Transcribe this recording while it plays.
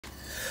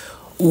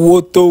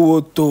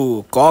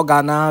Woto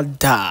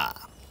Koganada.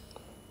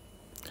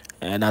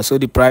 And I saw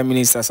the Prime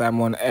Minister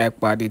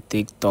Èkpá the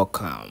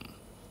TikTok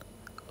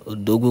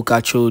Odogu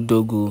Kacho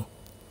Odogu.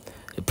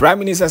 The Prime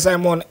Minister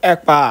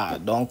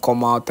Èkpá don't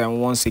come out and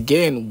once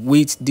again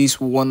with this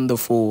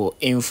wonderful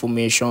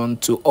information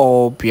to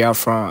all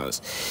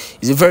Biafrans.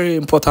 It's a very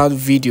important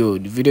video.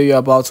 The video you're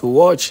about to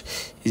watch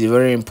is a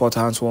very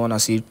important one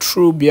as a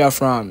true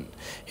Biafran.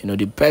 You know,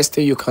 the best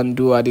thing you can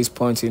do at this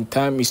point in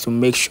time is to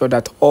make sure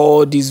that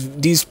all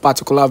this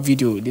particular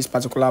video, this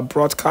particular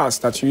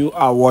broadcast that you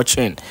are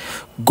watching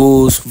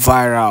goes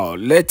viral.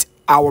 Let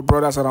our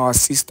brothers and our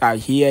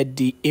sisters hear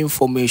the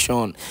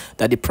information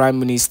that the Prime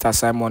Minister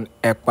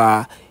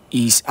Èkpá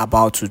is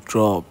about to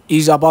drop.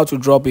 He's about to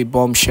drop a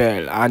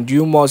bombshell, and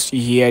you must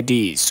hear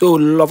this. So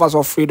lovers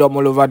of freedom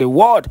all over the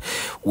world,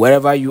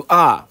 wherever you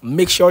are,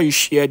 make sure you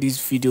share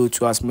this video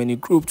to as many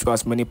groups, to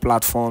as many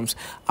platforms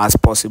as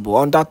possible.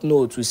 On that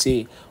note, we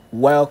say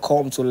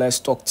welcome to Let's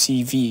Talk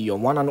TV, your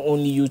one and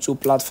only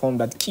YouTube platform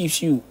that gives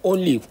you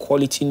only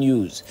quality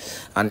news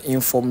and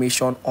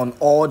information on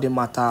all the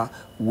matter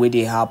where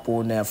they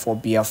happen for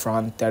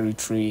Biafran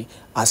territory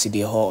as it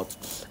is hot.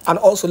 And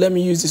also let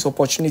me use this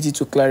opportunity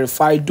to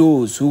clarify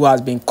those who has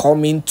been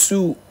coming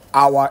to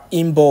our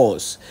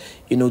inbox,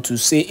 you know, to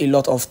say a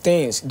lot of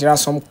things. There are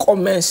some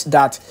comments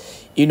that,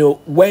 you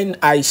know, when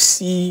I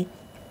see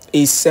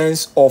a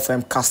sense of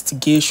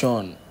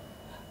castigation,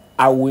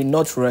 I will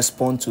not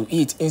respond to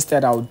it.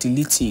 Instead, I'll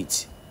delete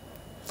it.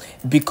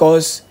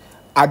 Because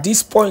at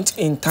this point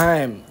in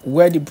time,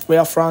 where the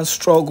Biafran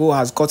struggle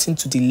has gotten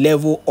to the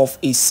level of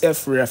a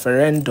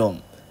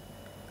self-referendum,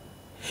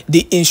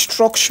 the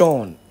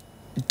instruction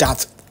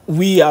that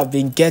we have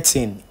been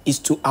getting is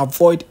to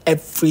avoid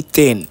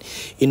everything,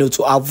 you know,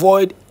 to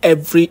avoid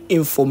every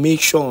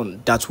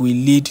information that will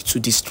lead to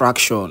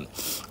distraction.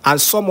 And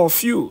some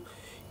of you,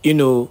 you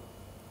know,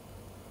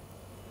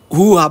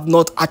 who have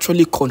not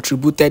actually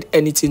contributed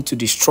anything to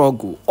the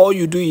struggle, all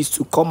you do is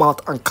to come out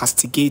and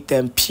castigate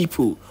them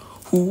people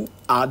who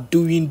are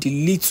doing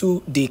the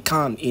little they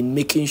can in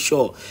making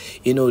sure,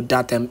 you know,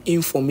 that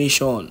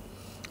information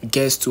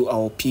gets to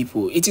our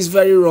people. It is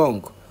very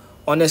wrong.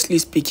 Honestly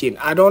speaking,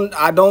 I don't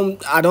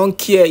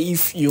care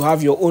if you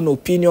have your own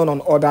opinion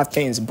on other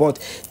things, but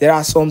there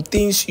are some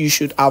things you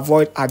should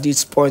avoid at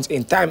this point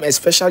in time,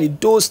 especially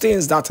those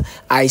things that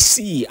I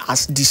see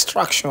as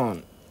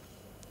distraction.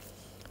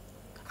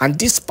 And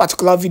this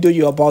particular video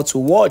you're about to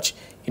watch,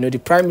 you know, the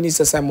Prime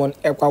Minister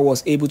Èkpá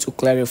was able to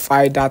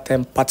clarify that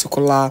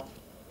particular,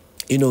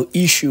 you know,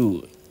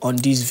 issue on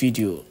this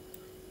video.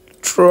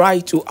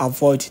 Try to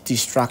avoid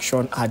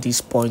distraction at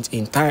this point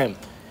in time.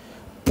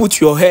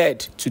 Put your head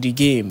to the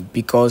game,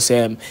 because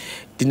the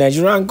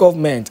Nigerian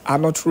government are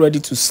not ready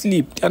to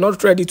sleep. They're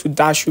not ready to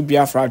dash you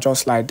Biafra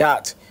just like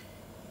that.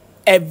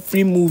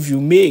 Every move you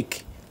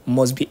make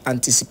must be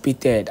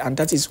anticipated, and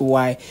that is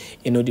why,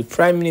 you know, the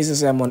Prime Minister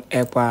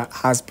Èkpá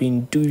has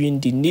been doing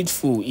the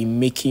needful in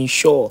making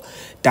sure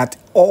that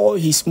all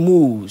his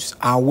moves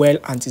are well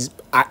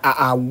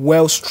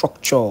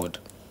structured.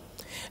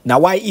 Now,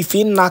 why if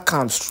he knock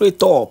him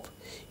straight up,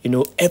 you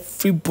know,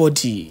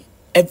 everybody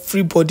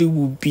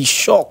will be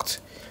shocked,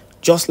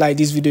 just like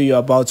this video you're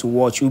about to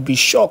watch. You'll be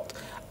shocked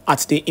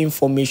at the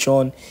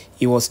information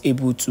he was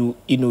able to,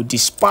 you know,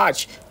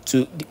 dispatch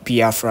to the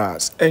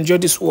Biafrans. Enjoy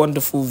this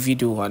wonderful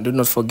video, and do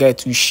not forget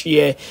to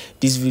share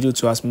this video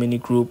to as many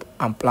groups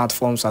and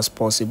platforms as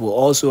possible.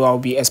 Also, I'll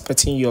be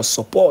expecting your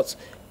support.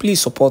 Please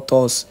support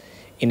us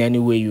in any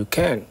way you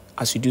can.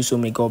 As you do so,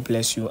 may God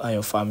bless you and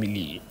your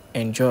family.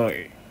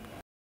 Enjoy.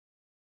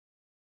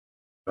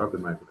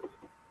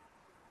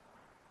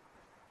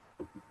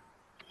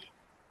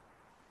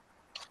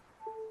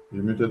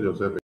 You muted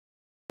yourself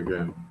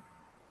again.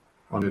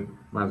 On it,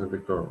 Master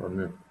Victor, on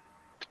it.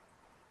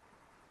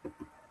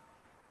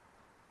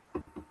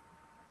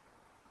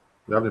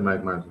 You have the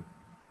mic, Master.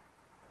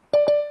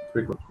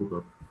 Speak up, speak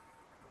up.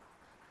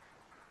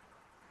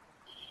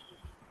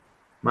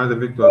 Master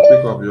Victor,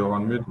 speak up, you're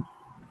on mute.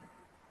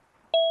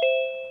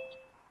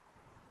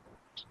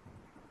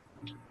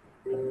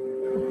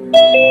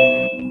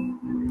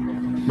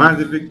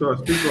 Master Victor,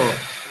 speak up.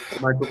 The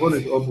microphone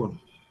is open.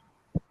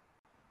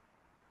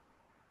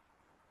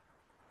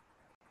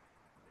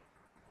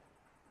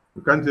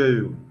 We can't hear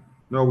you.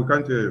 No, we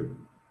can't hear you.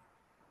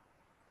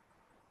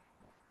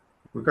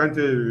 We can't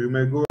hear you. You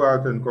may go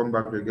out and come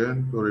back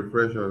again to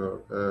refresh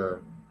your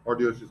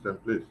audio system,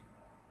 please.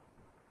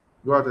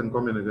 Go out and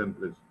come in again,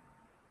 please.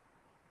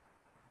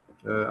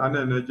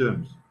 Anene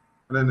James,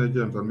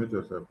 unmute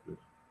yourself, please.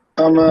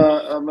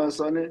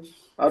 Sonny,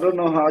 I don't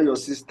know how your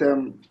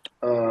system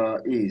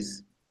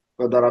is,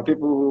 but there are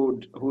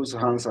people whose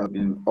hands have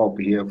been up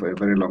here for a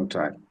very long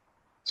time.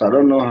 So I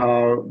don't know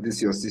how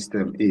your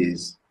system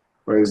is.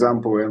 For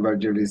example,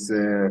 Evangelist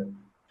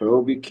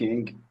Feobi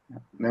King,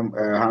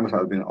 hands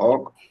has been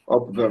up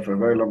there for a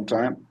very long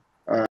time.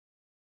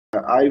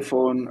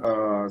 iPhone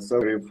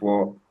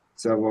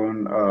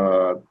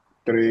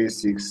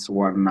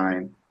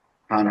 7473619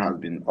 hand has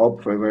been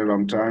up for a very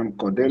long time.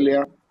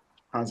 Cordelia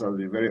hands have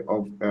been very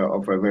up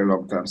for a very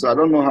long time. So I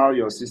don't know how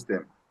your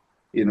system,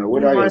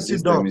 whether your Mighty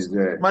system Dot. is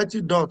there.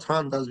 Mighty Dot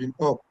hand has been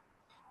up.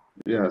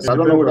 Yes, I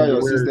don't know whether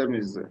your system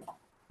is.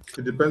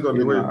 It depends on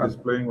the way it's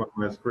displaying on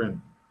my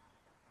screen.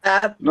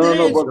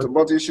 No,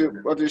 but you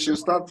should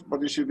start.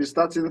 But you should be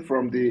starting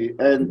from the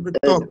end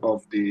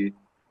of the,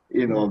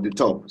 of the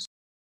top,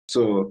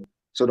 so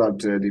that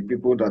the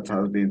people that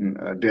have been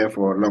there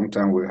for a long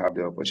time will have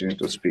the opportunity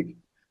to speak.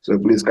 So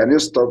please, can you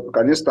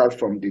start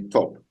from the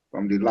top,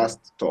 from the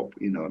last top?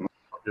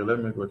 Okay, let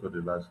me go to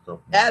the last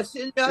top. Yes,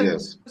 senior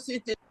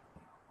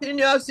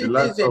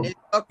citizen is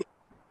talking.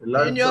 The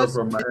last top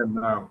from my end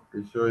now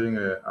is showing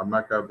a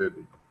Amaka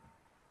baby.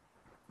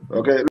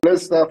 Okay,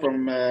 let's start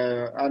from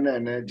Anna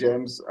and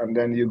James, and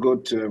then you go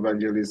to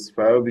Evangelist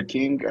Farobi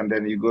King, and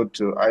then you go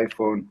to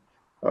iPhone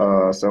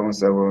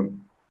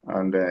 77,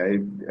 and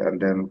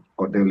then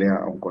Cordelia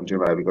and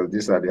Conjola, because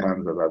these are the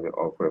hands that have been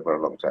up for a very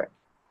long time.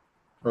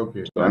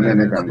 Okay. So and then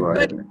they can go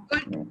ahead.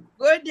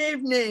 Good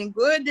evening,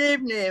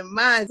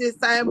 Master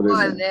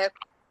Simon.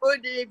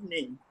 Good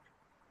evening.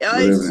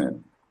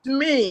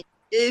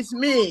 It's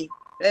me,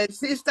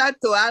 sister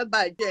to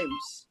Albert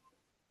James.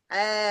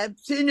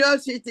 Senior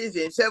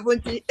citizen,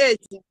 78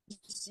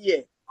 this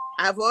year.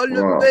 I've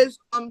always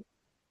come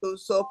to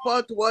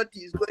support what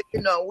is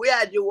going on. We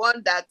are the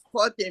one that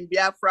fought in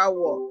Biafra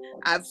war.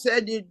 I've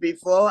said it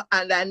before,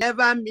 and I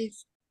never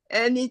miss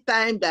any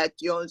time that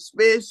you're on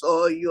space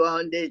or you're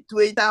on the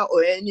Twitter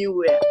or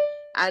anywhere.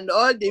 And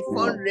all the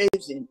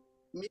fundraising,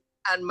 me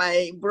and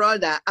my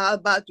brother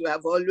Albert, we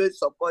have always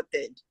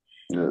supported.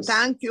 Yes.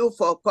 Thank you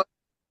for coming.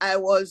 I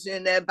was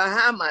in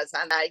Bahamas,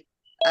 and I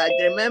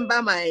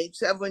remember my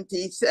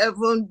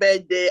 77th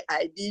birthday.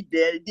 I did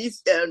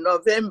this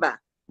November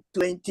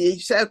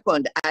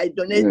 22nd. I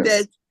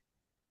donated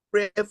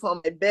prayer for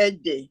my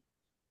birthday,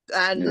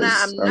 and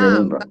now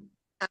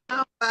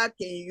I'm back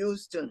in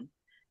Houston,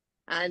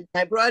 and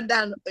my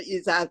brother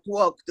is at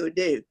work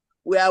today.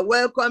 We are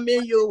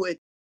welcoming you with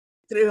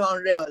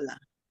 $300.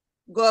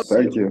 God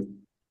thank you.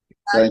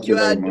 Thank you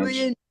very much.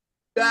 You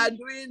are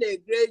doing a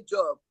great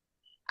job.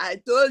 I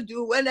told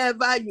you,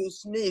 whenever you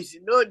sneeze,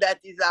 know that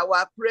is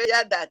our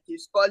prayer that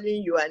is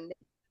calling you, and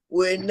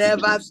will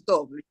never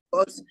stop,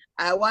 because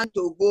I want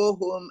to go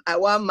home. I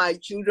want my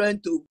children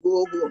to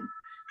go home.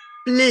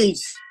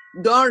 Please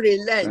don't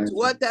relent.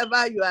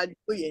 Whatever you are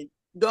doing,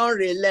 don't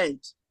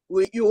relent.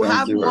 You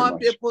have more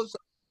people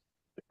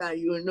than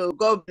you know.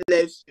 God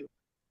bless you.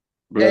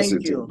 Bless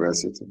you.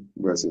 Bless you.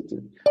 Bless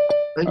you.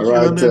 All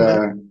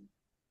right.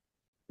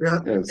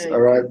 Yes.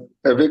 All right.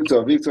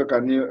 Victor,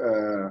 can you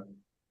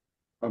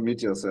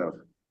unmute yourself?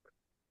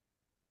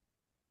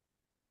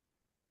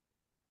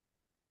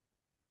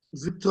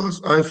 Victor's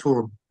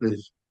iPhone,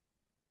 please.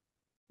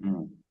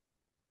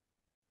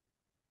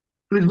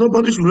 Please,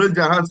 nobody should raise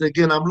their hands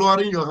again. I'm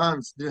lowering your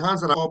hands. The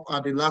hands that are up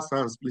are the last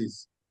hands,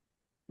 please.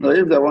 No,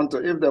 if they want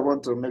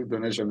to make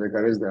donation, they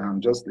can raise their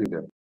hand. Just leave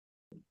them.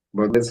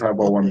 But let's have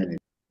about 1 minute.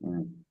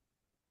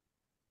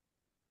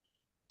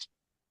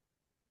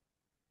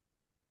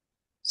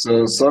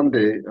 So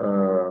Sunday,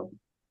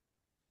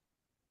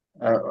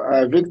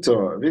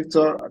 Victor,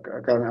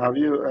 can have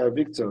you,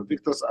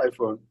 Victor's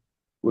iPhone?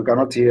 We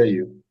cannot hear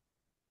you.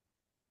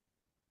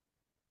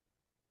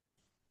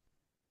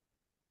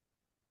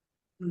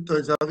 Victor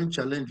is having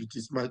challenge with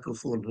his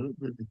microphone.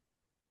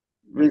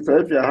 Victor,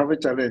 if you have a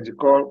challenge,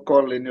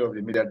 call any of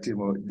the media team.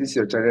 Or this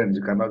your challenge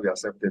cannot be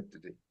accepted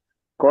today.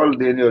 Call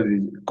the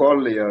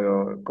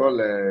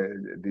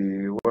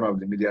one of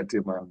the media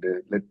team and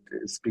let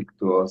speak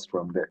to us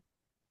from there.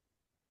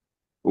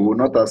 We will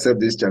not accept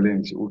this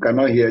challenge. We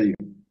cannot hear you.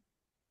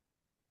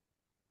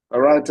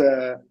 All right.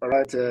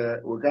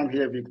 We can't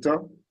hear Victor.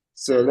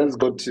 So let's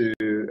go to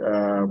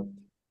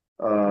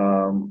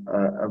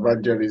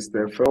Evangelist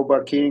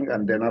Felba King,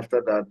 and then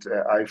after that,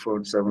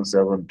 iPhone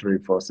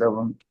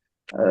 77347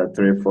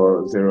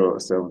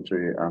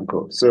 34073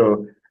 Uncle.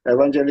 So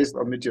Evangelist,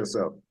 unmute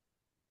yourself.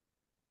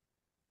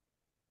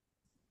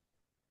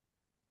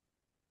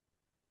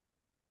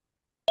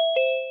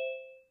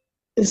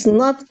 It's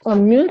not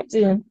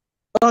unmuting.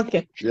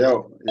 Okay.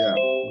 Yeah,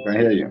 we can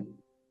hear you.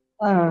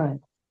 All right.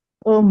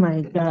 Oh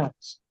my God.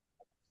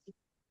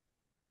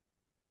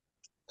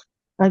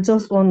 I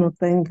just want to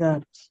thank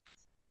God.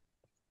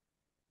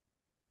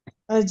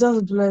 I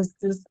just bless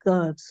this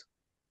God.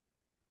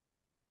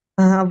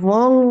 I have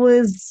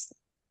always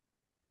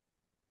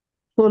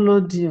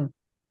followed you.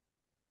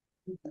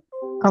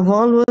 I've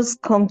always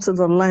come to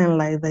the line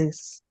like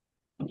this.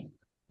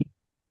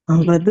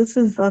 But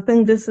I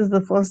think this is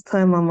the first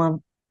time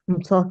I'm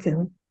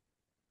talking.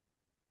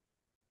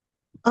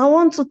 I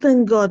want to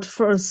thank God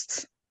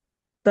first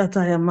that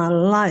I am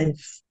alive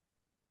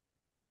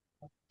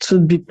to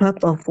be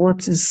part of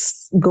what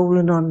is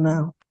going on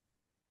now.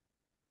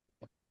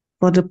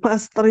 For the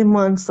past 3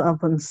 months, I've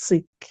been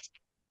sick.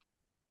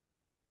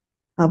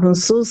 I've been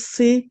so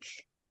sick,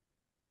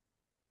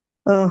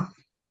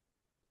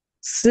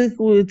 sick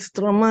with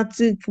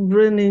traumatic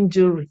brain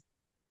injury,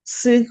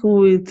 sick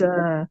with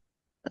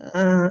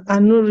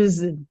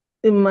aneurysm,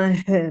 in my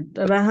head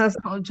that I had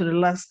surgery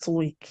last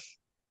week.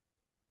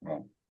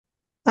 Oh.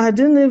 I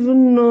didn't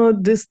even know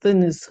this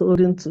thing is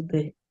holding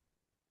today.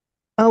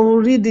 I will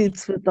read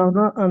it, but I'll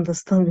not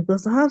understand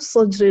because I have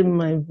surgery in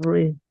my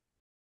brain.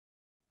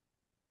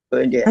 Oh,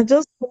 yeah. I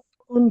just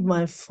opened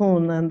my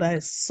phone and I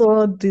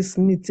saw this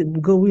meeting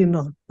going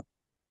on.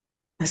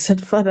 I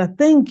said, Father,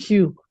 thank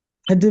you.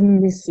 I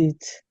didn't miss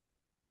it.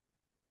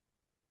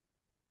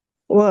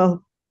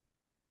 Well,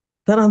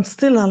 that I'm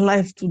still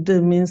alive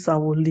today means I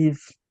will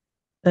live,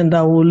 and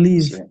I will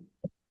live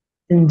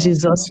in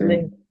Jesus'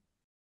 name.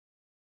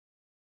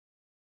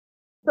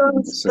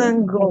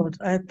 Thank God.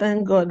 I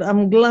thank God.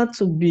 I'm glad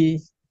to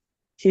be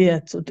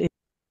here today.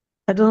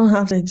 I don't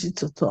have energy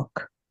to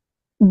talk.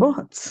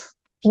 But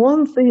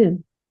one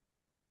thing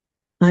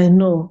I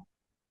know,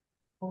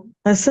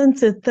 I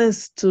sent a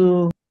text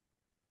to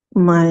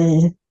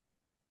my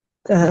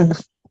I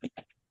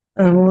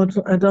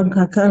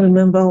can't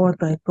remember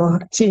what I call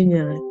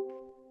Chinyere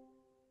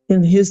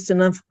in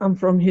Houston. I'm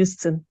from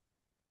Houston.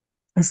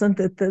 I sent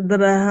a text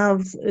that I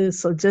have a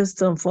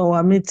suggestion for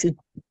our meeting.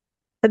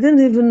 I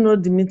didn't even know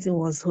the meeting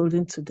was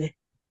holding today.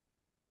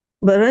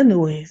 But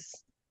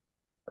anyways,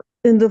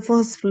 in the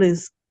first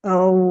place,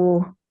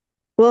 I'll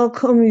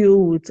welcome you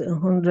with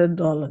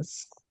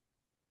 $100.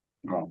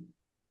 Oh.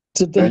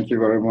 Today. Thank you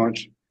very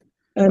much.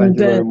 And Thank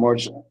you very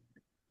much.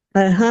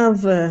 I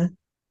have,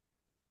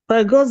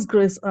 by God's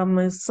grace, I'm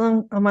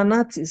an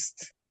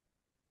artist.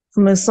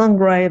 I'm a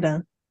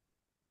songwriter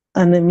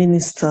and a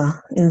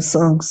minister in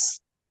songs.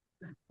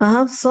 I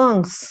have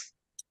songs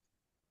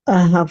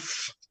I have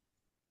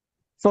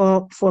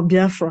for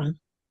Biafra.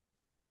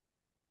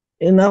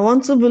 And I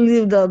want to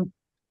believe that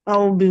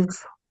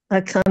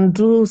I can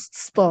do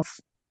stuff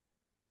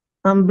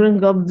and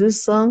bring up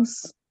these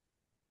songs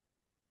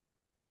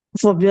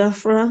for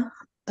Biafra.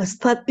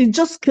 It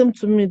just came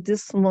to me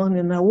this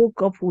morning. I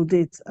woke up with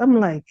it. I'm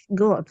like,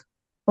 God,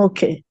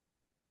 okay.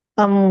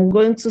 I'm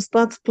going to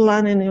start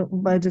planning it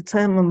by the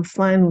time I'm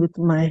fine with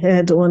my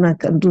head when I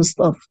can do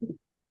stuff.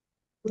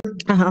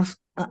 I'm a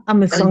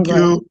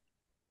songwriter.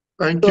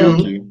 Thank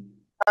you.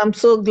 I'm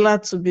so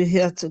glad to be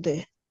here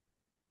today.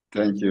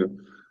 Thank you.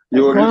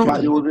 You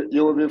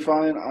will be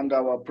fine, and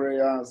our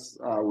prayers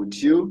are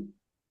with you.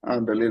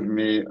 And believe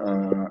me,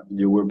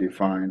 you will be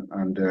fine,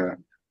 and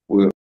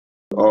we'll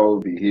all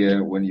be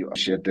here when you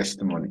share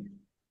testimony.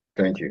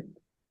 Thank you.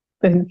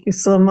 Thank you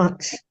so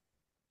much.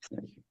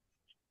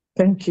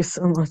 Thank you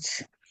so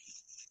much.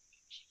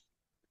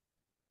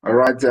 All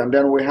right, and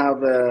then we have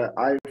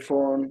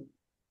iPhone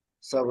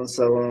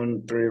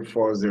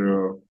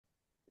 77340.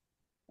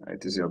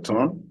 It is your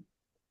turn.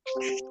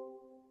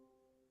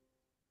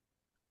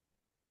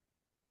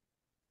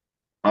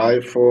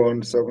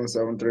 iPhone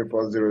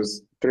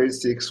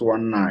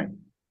 773403619.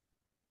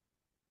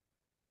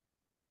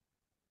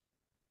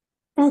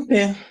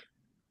 Okay.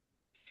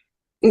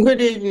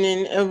 Good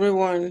evening,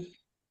 everyone.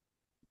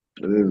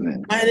 Good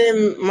evening.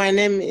 My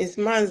name is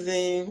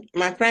Mazi.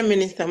 My Prime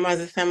Minister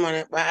Mazi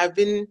Simon Èkpá. I've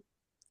been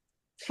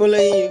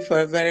following you for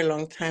a very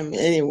long time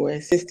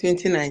anyway, since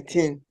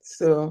 2019.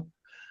 So,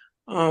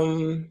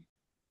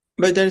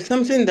 but there is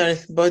something that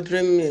is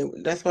bothering me.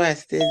 That's why I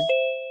stayed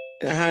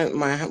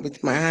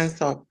with my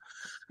hands up.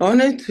 I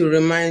wanted to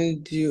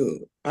remind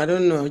you, I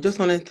don't know, I just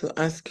wanted to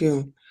ask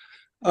you,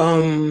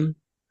 you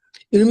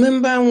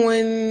remember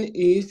when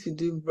you used to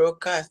do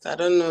broadcast? I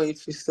don't know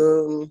if you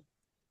saw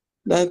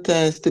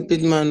that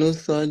stupid man who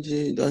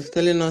was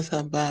telling us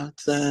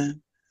about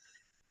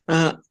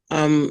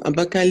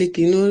Abakaliki,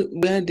 you know,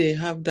 where they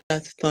have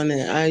that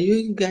tunnel. Are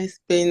you guys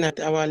paying at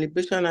our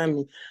Liberation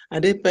Army? Are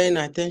they paying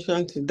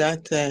attention to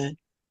that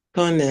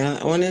tunnel?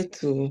 I wanted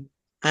to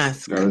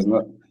ask. There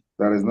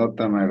is no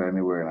tunnel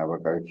anywhere in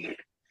Abakaliki.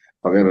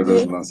 Forget all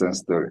those nonsense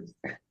stories.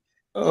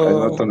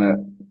 Oh.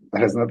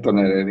 There is no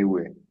tunnel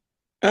anywhere.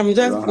 I'm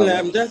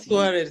just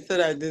worried so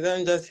that they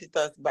don't just hit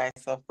us by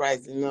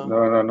surprise, you know.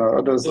 No.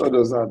 All those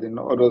are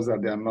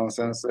their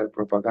nonsense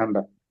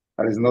propaganda.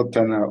 There is no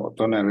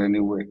tunnel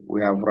anywhere.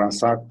 We have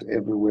ransacked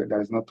everywhere.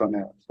 There is no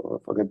tunnel.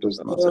 So forget those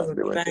nonsense.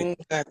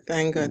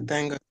 Thank God.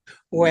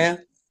 Well,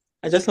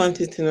 I just want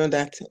you to know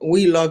that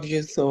we love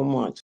you so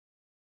much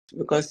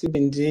because you've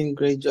been doing a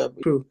great job,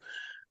 crew.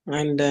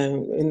 And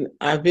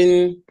I've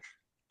been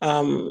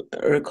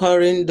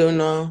recurring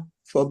donor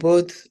for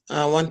both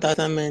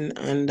 1,000 men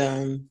and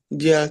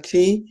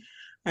GLT.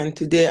 And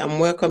today I'm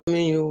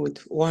welcoming you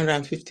with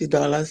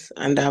 $150,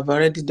 and I've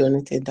already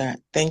donated that.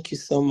 Thank you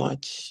so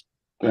much.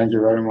 Thank you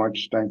very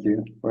much. Thank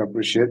you. We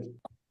appreciate it.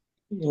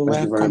 You're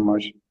Thank you very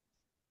much.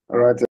 All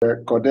right,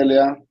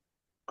 Cordelia,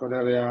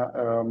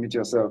 meet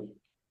yourself.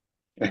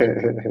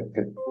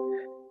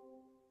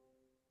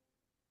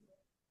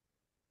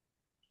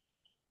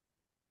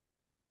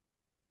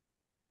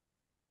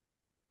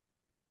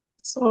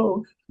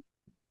 So,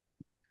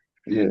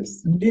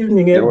 yes. Good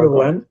evening,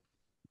 everyone.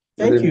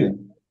 Thank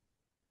you.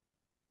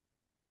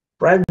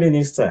 Prime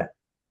Minister,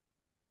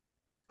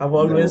 I've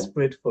always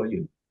prayed for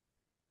you.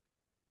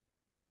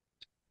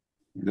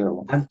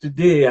 And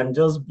today I'm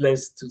just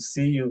blessed to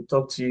see you,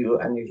 talk to you,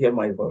 and you hear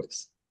my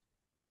voice.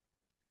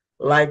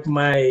 Like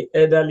my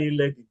elderly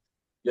lady,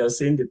 you're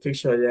seeing the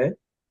picture there.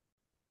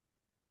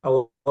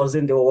 I was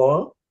in the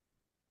war,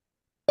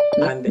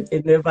 and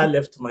it never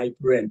left my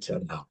brain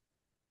till now.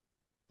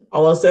 I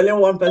was telling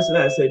one person,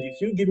 I said, if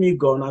you give me a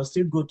gun, I'll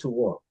still go to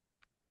war,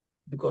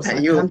 because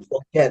I can't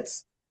forget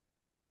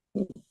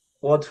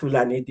what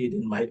Fulani did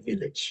in my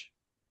village.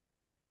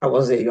 I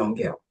was a young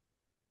girl.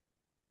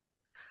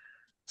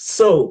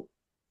 So,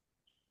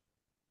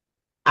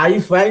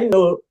 if I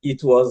know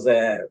it was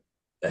a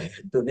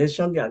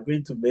donation they are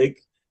going to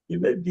make,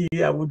 maybe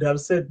I would have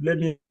said, let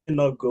me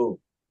not go.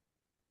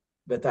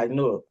 But I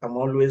know I'm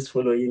always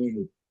following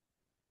you.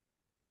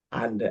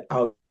 And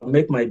I'll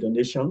make my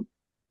donation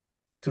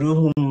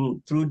through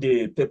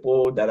the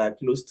people that are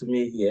close to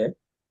me here.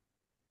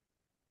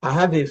 I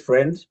have a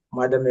friend,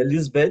 Madam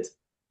Elizabeth.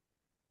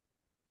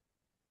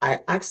 I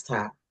asked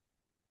her,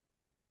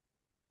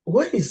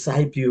 where is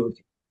IPO?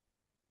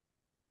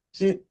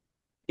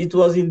 It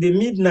was in the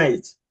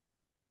midnight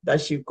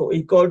that he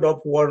called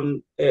up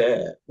one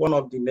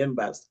of the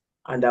members,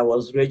 and I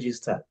was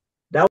registered.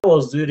 That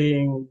was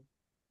during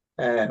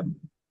Nnamdi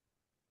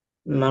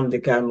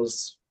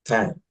Kanu's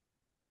time.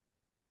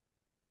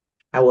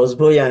 I was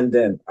buoyant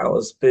then. I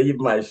was paying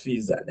my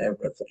fees and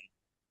everything.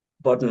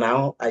 But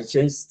now I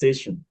changed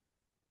station.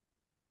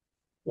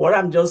 What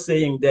I'm just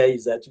saying there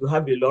is that you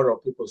have a lot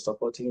of people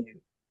supporting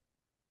you.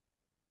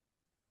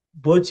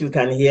 Both you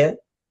can hear,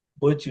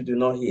 both you do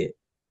not hear.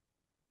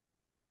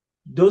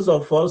 Those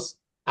of us,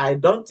 I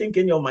don't think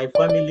any of my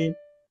family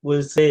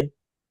will say,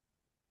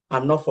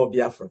 I'm not for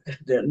Biafra.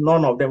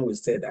 None of them will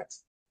say that.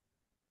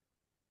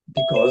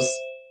 Because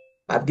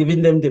I've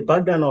given them the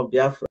background of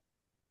Biafra.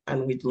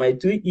 And with my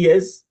 2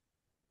 years,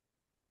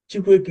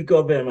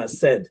 Chukwuekike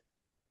said,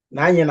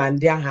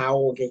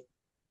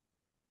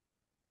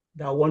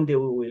 that one day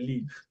we will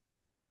leave.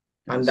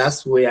 And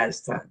that's where I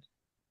stand.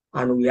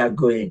 And we are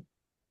going.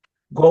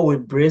 God will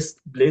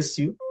bless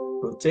you,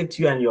 protect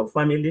you and your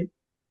family.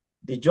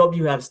 The job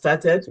you have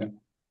started,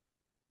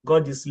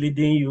 God is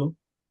leading you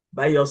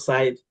by your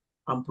side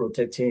and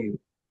protecting you.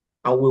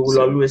 And we will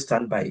always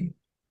stand by you.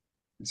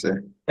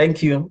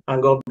 Thank you,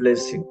 and God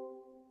bless you.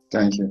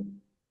 Thank you.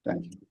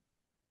 Thank you.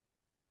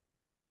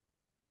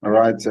 All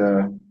right.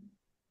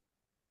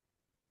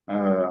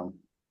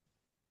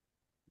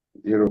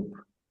 Europe.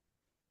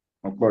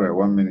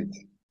 1 minute.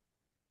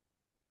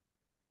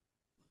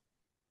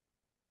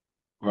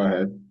 Go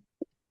ahead.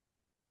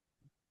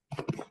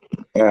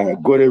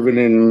 Good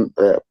evening,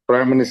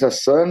 Prime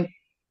Minister's son.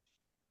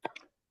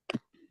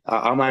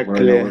 Am I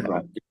clear?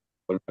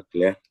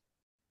 Clear.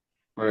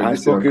 This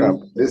is your cap.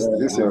 This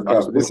is your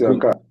cap. This is your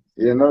cap.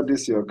 You know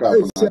this is your cap.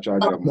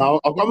 Now,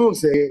 I'm going to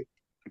say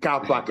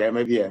cap back.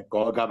 Maybe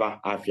go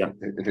gaba afia.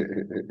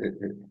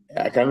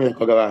 I can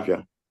go gaba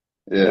afia.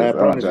 Yes,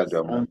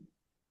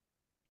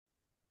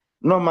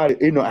 normally,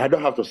 I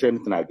don't have to say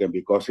anything again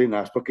because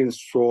I've spoken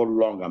so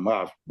long.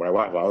 My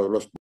wife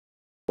was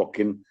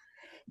spoken.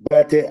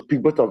 But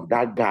because of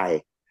that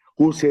guy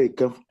who said he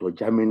came to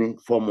Germany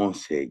 4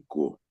 months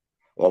ago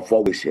or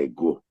 4 weeks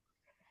ago,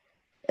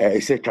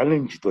 it's a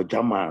challenge to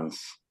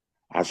Germans.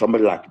 As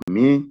somebody like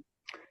me,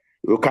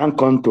 you can't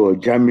come to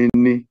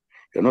Germany.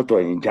 You're not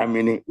in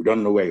Germany. We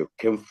don't know where you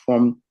came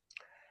from,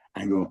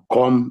 and you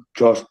come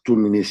just 2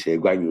 minutes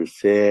ago and you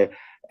say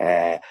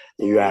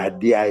you are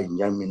there in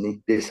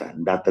Germany, this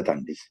and that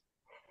and this.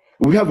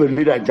 We have a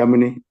leader in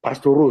Germany,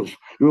 Pastor Rose.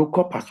 You will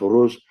call Pastor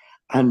Rose,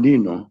 and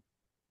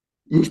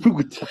you speak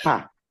with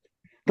her.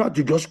 Not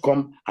to just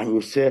come and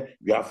you say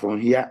you are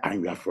from here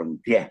and you are from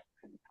there.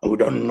 And we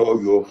don't know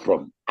you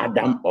from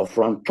Adam or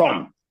from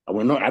Tom. And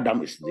we know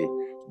Adam is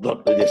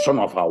the son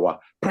of our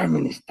Prime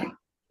Minister.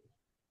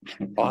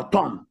 Or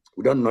Tom.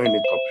 We don't know any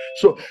Tom.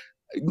 So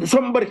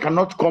somebody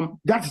cannot come.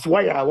 That is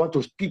why I want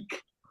to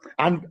speak.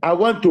 And I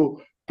want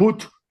to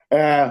put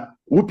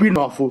whooping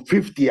of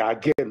 50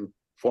 again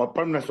for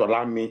Prime Minister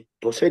allow me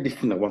to say this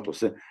thing I want to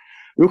say.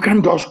 You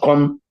can't just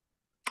come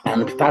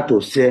and start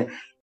to say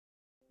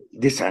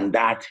this and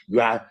that.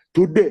 You are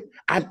today.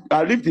 I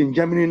lived in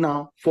Germany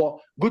now for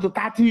good to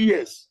 30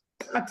 years.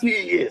 30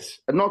 years,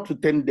 not to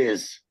 10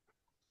 days.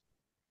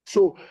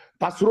 So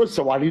Pastor Rose is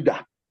our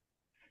leader.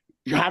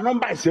 Her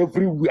number is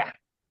everywhere.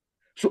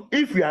 So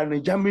if you are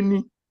in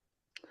Germany,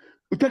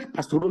 you take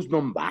Pastor Rose's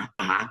number,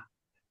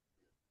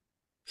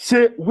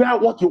 say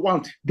what you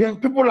want. Then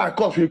people like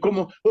us will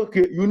come,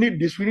 okay, you need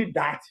this, we need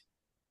that.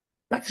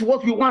 That's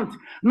what we want.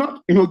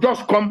 Not you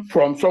just come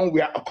from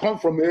somewhere, come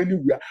from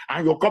anywhere,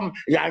 and you come,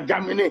 you are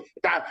Germany,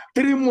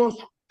 3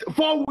 months,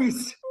 4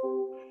 weeks.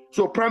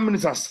 So Prime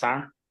Minister,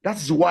 sir, that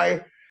is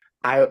why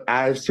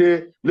I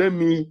say, let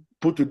me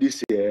put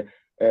this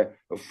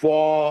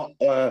for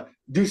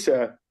this,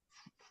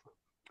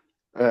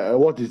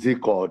 what is it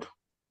called?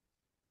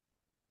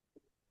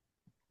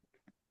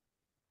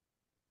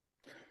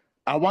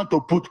 I want to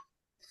put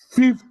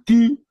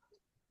 50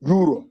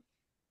 euro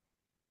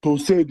to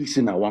say this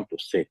thing I want to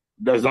say.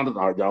 There's not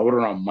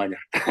our money.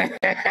 Prime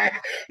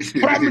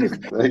Minister,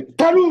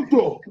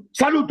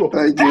 saluto.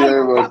 Thank you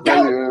very much.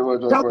 Thank you very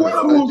much. Thank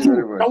you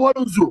very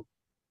much.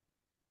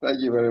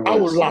 Thank you very much. I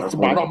will last,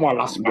 but no more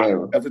last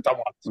man. Every time.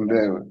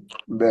 There.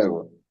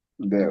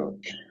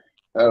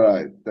 All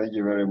right. Thank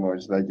you very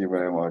much. Thank you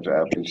very much.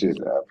 I appreciate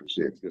it.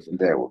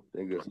 There.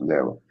 Thank you.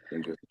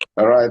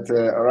 All right.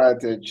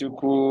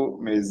 Chukwu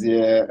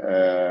Mezie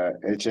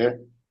Eche,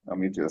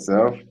 unmute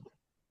yourself.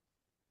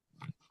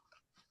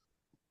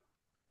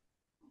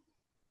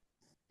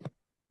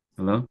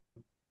 Hello?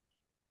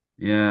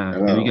 Yeah,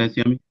 Hello. can you guys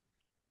hear me?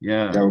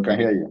 Yeah, we can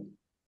hear you.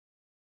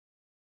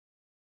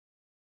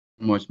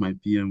 Much, my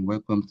PM.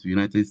 Welcome to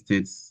United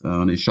States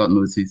on a short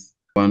notice.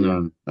 I want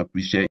to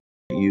appreciate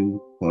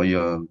you for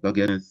your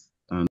doggedness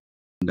and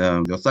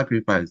your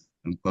sacrifice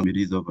and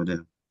committees over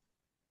there.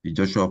 The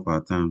Joshua of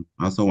our time.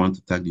 I also want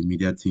to thank the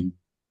media team,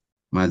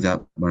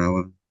 Mazia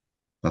Barawa,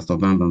 Pastor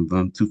Van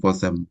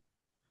 247.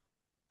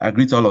 I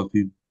greet all of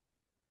you.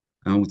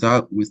 And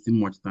without wasting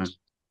much time,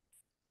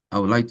 I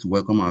would like to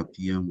welcome our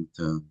PM with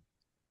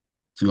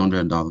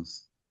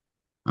 $200.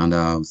 And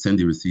I'll send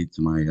the receipt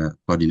to my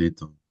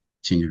coordinator,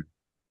 Chinyere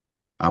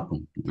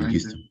Apple.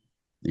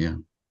 Yeah.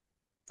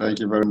 Thank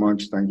you very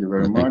much.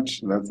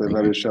 That's a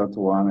very short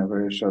one, a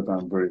very short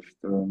and brief.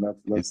 So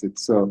that's it.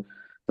 So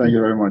thank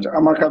you very much.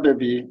 Amaka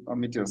baby,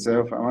 unmute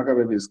yourself. Amaka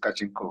baby is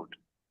catching cold.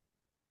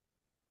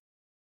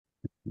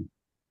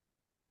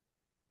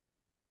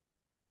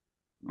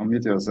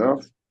 Unmute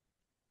yourself.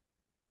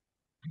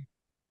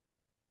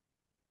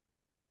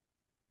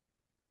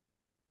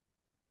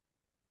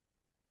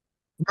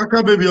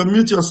 Amaka baby,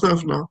 unmute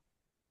yourself now.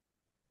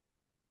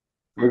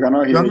 We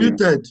cannot hear you. You're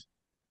muted.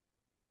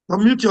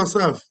 Unmute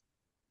yourself.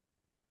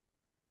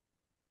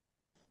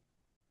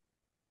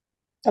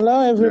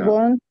 Hello,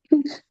 everyone.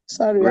 Yeah.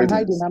 Sorry, Greatness. I'm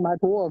hiding. I'm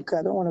at work.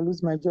 I don't want to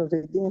lose my job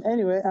again.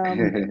 Anyway,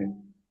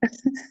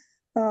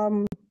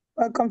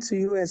 welcome to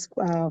US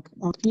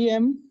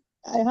PM.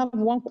 I have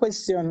one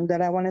question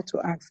that I wanted to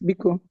ask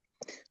Biko.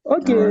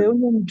 Okay,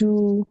 right.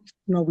 Do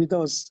know with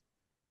us.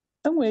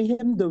 And we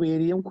him the way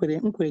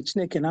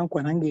Chineke na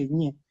nkwa na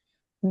ngenye.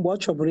 Mgbe ọ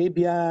chọbụrụ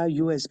ịbịa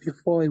US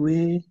before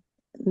we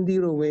ndị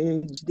iro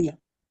wee jide ya.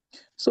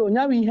 So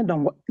now we had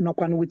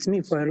nọkwan with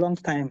me for a long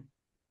time.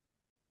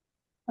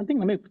 I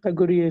think I make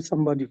category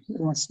somebody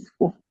once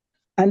before.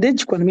 And then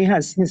me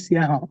has since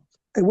I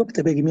worked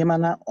a big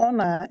mana on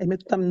a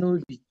metam no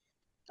be.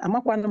 I'm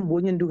not one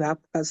of do have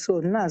so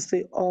now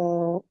say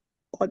or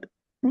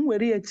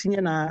very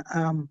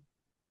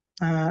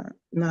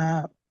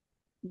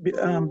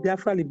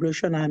Biafra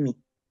Liberation Army.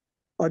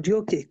 Or the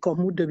okay,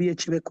 come with the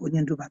VHV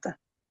Konyan do better.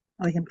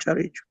 I am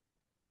charged.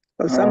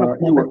 Some of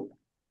them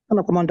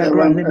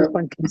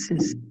underground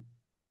cases.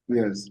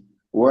 Yes.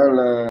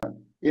 Well,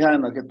 ihe a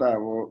nọkịta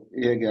bụ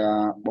ihe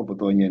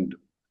ga-akpọpụta onye ndu.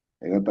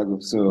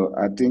 So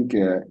I think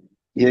ihe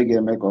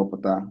ga-eme ka ọ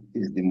pụta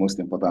is the most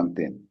important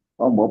thing.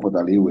 Ọ mgbe ọ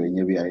pụtara iwe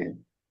nyebe ya ihe.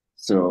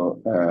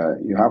 So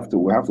we have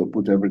to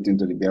put everything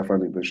to the Biafra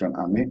Liberation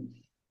Army,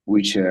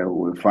 which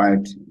will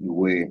fight the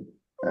way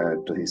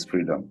to his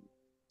freedom.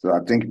 So I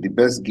think the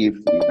best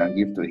gift you can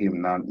give to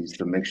him now is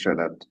to make sure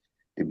that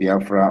the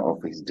Biafra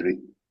of his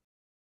dream,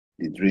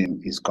 the dream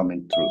is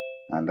coming true.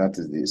 And that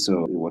is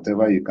so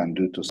whatever you can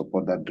do to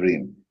support that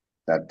dream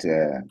that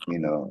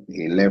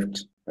he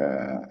left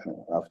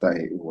after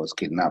he was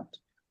kidnapped,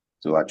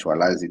 to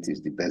actualize it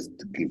is the best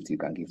gift you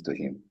can give to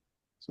him.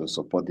 So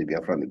support the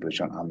Biafra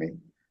Liberation Army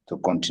to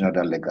continue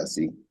that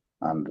legacy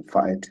and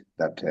fight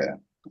that.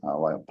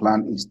 Our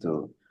plan is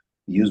to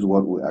use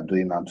what we are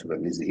doing now to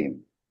release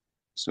him.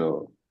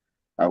 So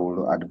I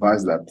will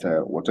advise that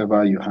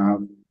whatever you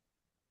have,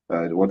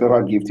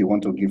 whatever gift you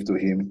want to give to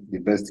him, the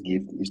best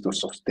gift is to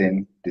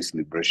sustain this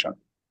liberation.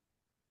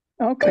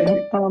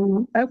 Okay.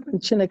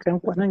 Chineke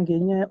nkwa na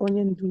ngenye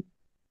onye ndu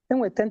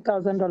enwe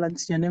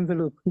 $10,000 in an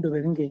envelope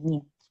ndobere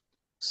ngenye.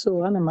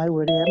 So ana mai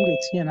were am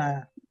getinye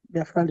na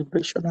Biafra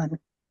Liberation Army.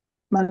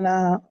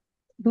 Mana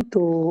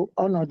duto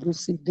ọnọdụ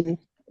si dị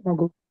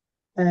ogo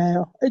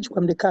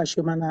ejikwa m the cash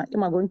mana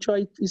ịmago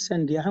nchọ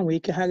isend ya ha nwee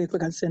ike ha ga-ekwe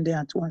ka send ya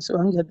at once. So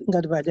I'm going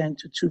to divide it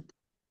into two.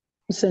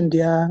 Send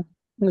ya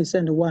we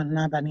send one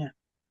n'abalị a.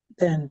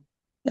 Then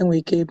enwe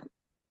ike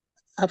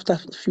after a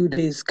few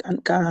days can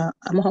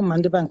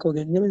I'm the bank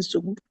again. Never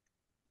so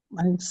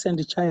and send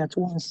the child at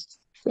once.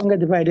 So I'm gonna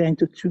divide it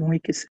into two,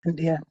 make it send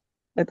there.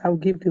 But I will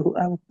put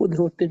the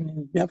whole thing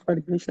in Biafra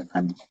Liberation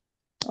Army.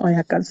 Oh,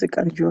 I can say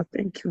you.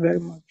 Thank you very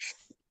much.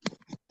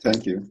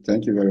 Thank you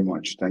very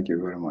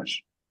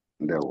much.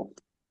 There we go.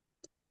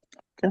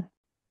 Okay.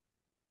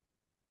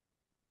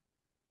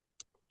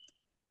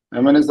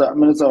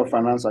 Minister of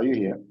Finance, are you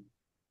here?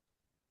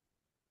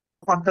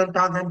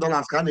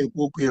 $10,000 can you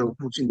cook here?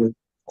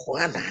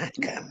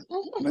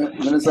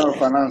 Minister of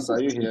Finance,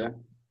 are you here?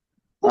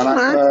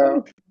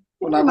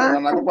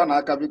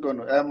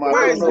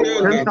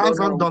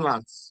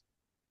 $10,000.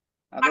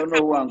 I don't know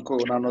who Uncle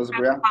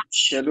Nanosbria.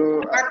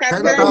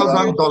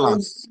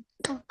 $10,000.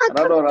 I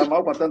don't know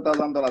about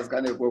 $10,000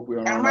 can you cook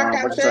here?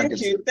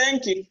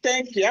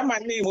 Thank you. I'm a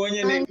name.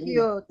 Thank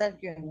you.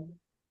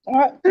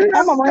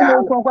 I'm a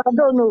man who I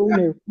don't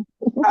know.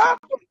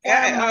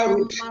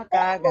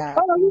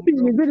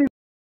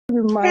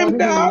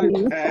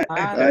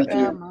 Thank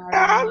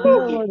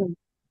you.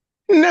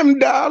 Nem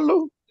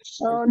dalu.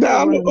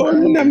 Dalu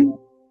onem.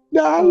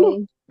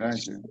 Dalu.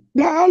 Thank you.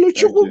 Dalu Thank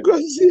chuku you.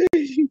 gozie.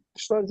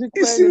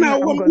 Isina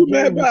wangu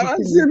beba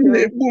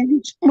azimne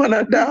bum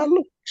mana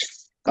dalu.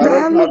 I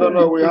don't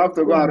know. We have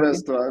to go and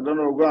rest. I don't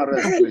know. Go and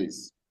rest,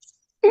 please.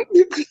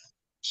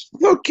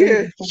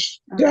 Okay.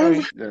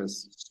 Dalu.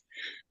 Yes.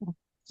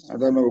 I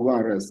don't know. Go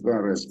and rest. Go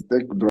and rest.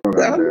 Take drug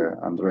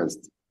and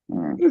rest.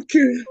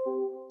 Okay.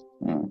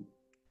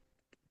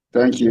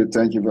 Thank you.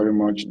 Thank you very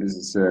much. This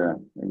is a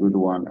good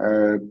one.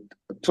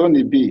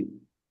 Tony B.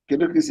 Can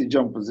you see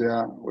jump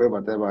there?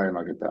 Whatever I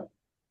know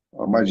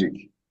or magic.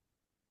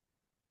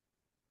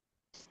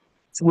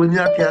 When you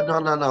are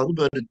done now,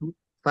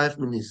 5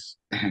 minutes.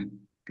 Can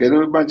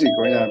you magic?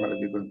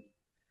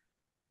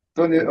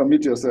 Tony,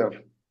 unmute yourself.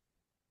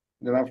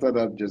 Then after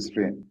that,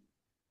 Josephine.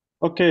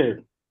 Okay.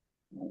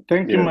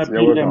 Thank you, my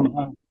you're PM.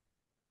 welcome.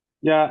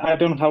 Yeah, I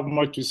don't have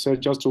much to say,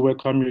 just to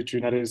welcome you to the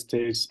United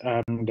States.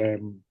 And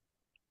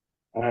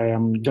I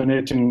am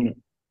donating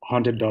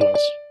 $100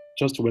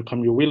 just to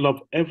welcome you. We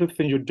love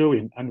everything you're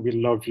doing, and we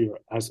love you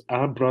as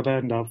our brother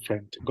and our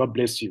friend. God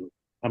bless you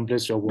and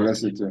bless your work.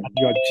 Bless you too. And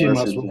your team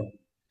Bless as you well. too.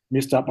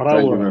 Mr.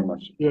 Thank you very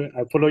much.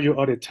 I follow you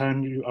all the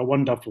time. You are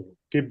wonderful.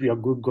 Keep your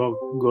good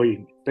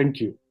going. Thank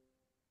you.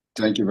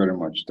 Thank you very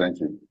much. Thank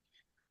you.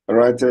 All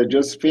right,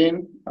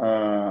 Josephine,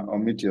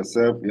 unmute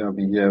yourself. You have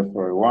been here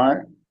for a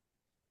while.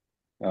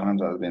 Your hand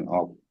has been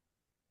up.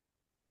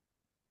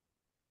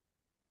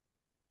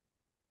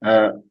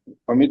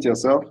 Unmute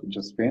yourself,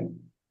 Josephine.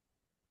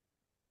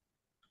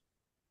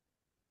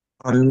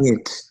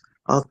 Unmute.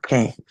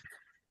 Okay.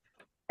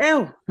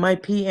 Oh, my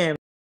PM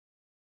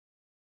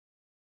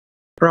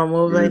from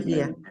over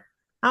here.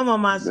 I'm a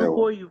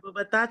Masuko,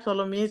 but that's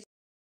all me.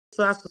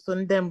 So as to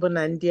Sunday,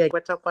 Bonandia,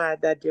 what a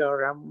father, dear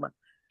Ramma.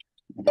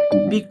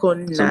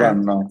 Bicona,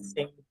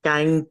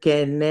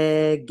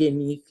 Kankene,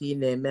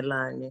 Genifine,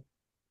 Melanie.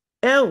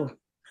 Oh,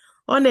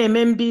 on a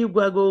member,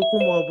 Guago,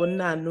 Kumo,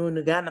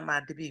 Bonano,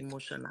 Ghana, be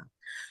emotional.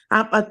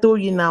 Up at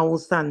you now,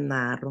 son,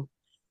 narrow.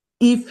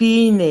 If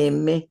he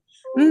name me,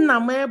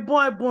 Nama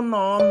boy,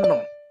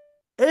 bono.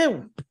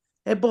 Oh,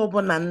 a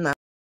bobo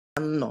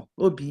no,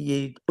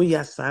 obi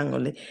oya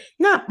sangole.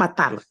 Na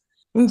patala.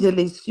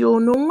 Njelesi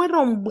ono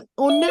nwere mgbe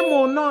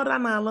onemo n'ọra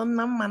n'ala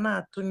nna mma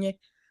na-atụnye.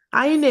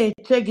 Anyị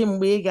na-eche gị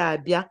mgbe ị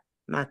ga-abịa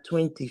na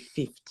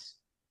 25th.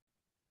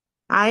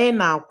 Anyị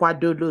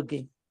na-akwadolo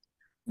gị.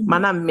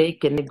 Mana mma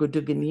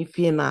ekenegodo gị na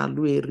ife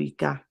na-alụ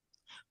erika.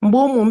 Mgbe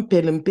ụmụ m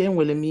pere mpe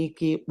enwere m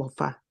ike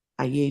ịkpọfa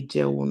anyị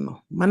eje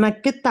ụlọ. Mana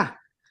kịta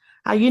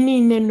anyị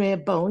niile nọ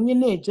ebe a onye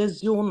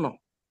na-ejezi ụlọ.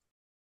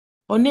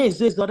 Ọ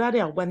na-ezo ezorarị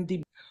agwa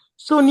ndị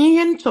so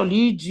n'ihe m chọrọ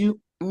iji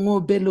nwa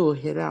obere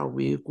ohere a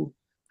wee kwu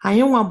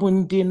anyị nwa bụ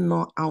ndị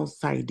nọ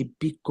outside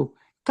biko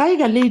ka anyị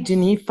gara iji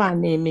na ife a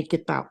na-eme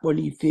kịta akpọrọ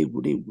ife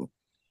egwuregwu.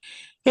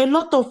 A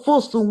lot of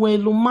us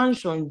nwelu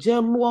mansion jee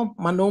lụọ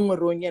mana o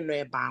nwere onye nọ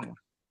ebe ahụ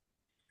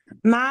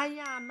na anyị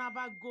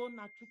anabago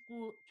na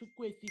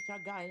chukwu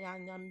efichaga anyị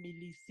anya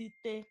mmiri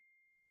site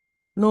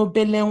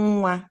n'obele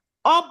nwa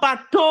ọ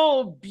bata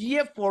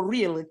obie for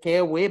real ka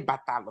e wee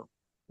batalụ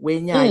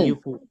wee nye anyị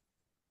hope.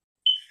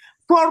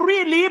 For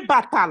really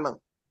batalụ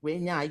wee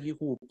nye anyị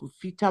hope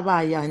fichaba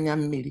anyị anya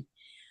mmiri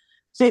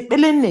so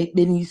ekpele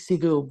na-ekpe n'isi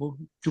gị bụ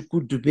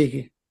chukwu dube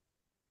gị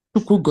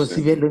chukwu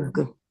gozibelu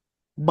gị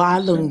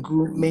gbaalụ gị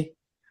ume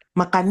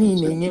maka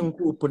niile nye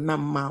hope na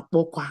mma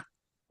kpọkwa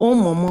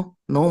ụmụ m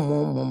na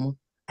ụmụ m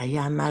anyị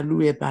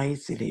analụ ebe anyị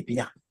siri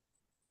bịa.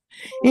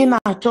 Ị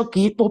na-achọ ka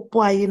ịkpọpụ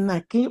anyị na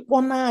ka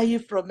ịkpọna anyị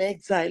from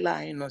exile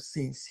anyị nọ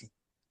sinsi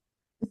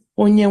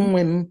onye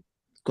nwe m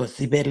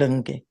gozibelu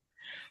gị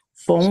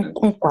fọ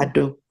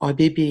nkwado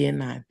ọbịbịa ya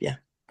na-abịa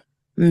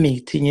mma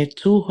etinye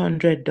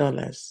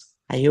 $200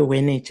 anyị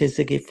wee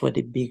na-echezi gị for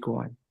the big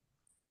one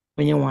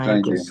onye nwe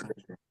anyị gosi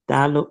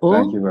daalụ.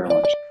 Thank you very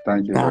much.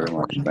 Thank you very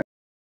much.